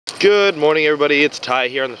Good morning, everybody. It's Ty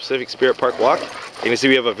here on the Pacific Spirit Park Walk. You can see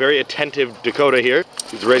we have a very attentive Dakota here.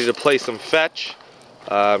 He's ready to play some fetch.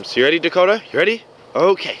 So you ready, Dakota? You ready?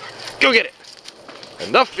 Okay, go get it.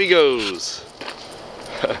 And off he goes.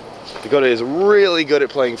 Dakota is really good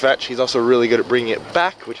at playing fetch. He's also really good at bringing it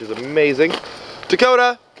back, which is amazing.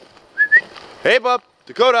 Dakota! Hey, bub.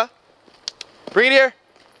 Dakota! Bring it here.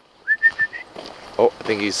 Oh, I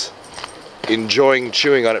think he's enjoying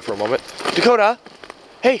chewing on it for a moment. Dakota!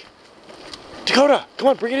 Hey! Dakota! Come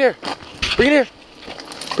on, bring it here! Bring it here!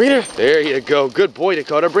 Bring it here! There you go. Good boy,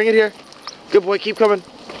 Dakota. Bring it here. Good boy, keep coming.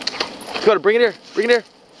 Dakota, bring it here. Bring it here.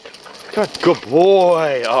 Come on. Good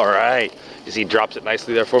boy. Alright. You see, he drops it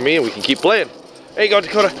nicely there for me and we can keep playing. There you go,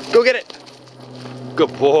 Dakota. Go get it.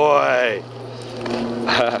 Good boy.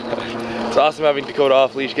 It's awesome having Dakota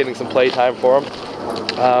off leash, getting some play time for him.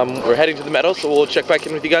 We're heading to the meadow, so we'll check back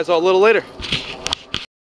in with you guys all a little later.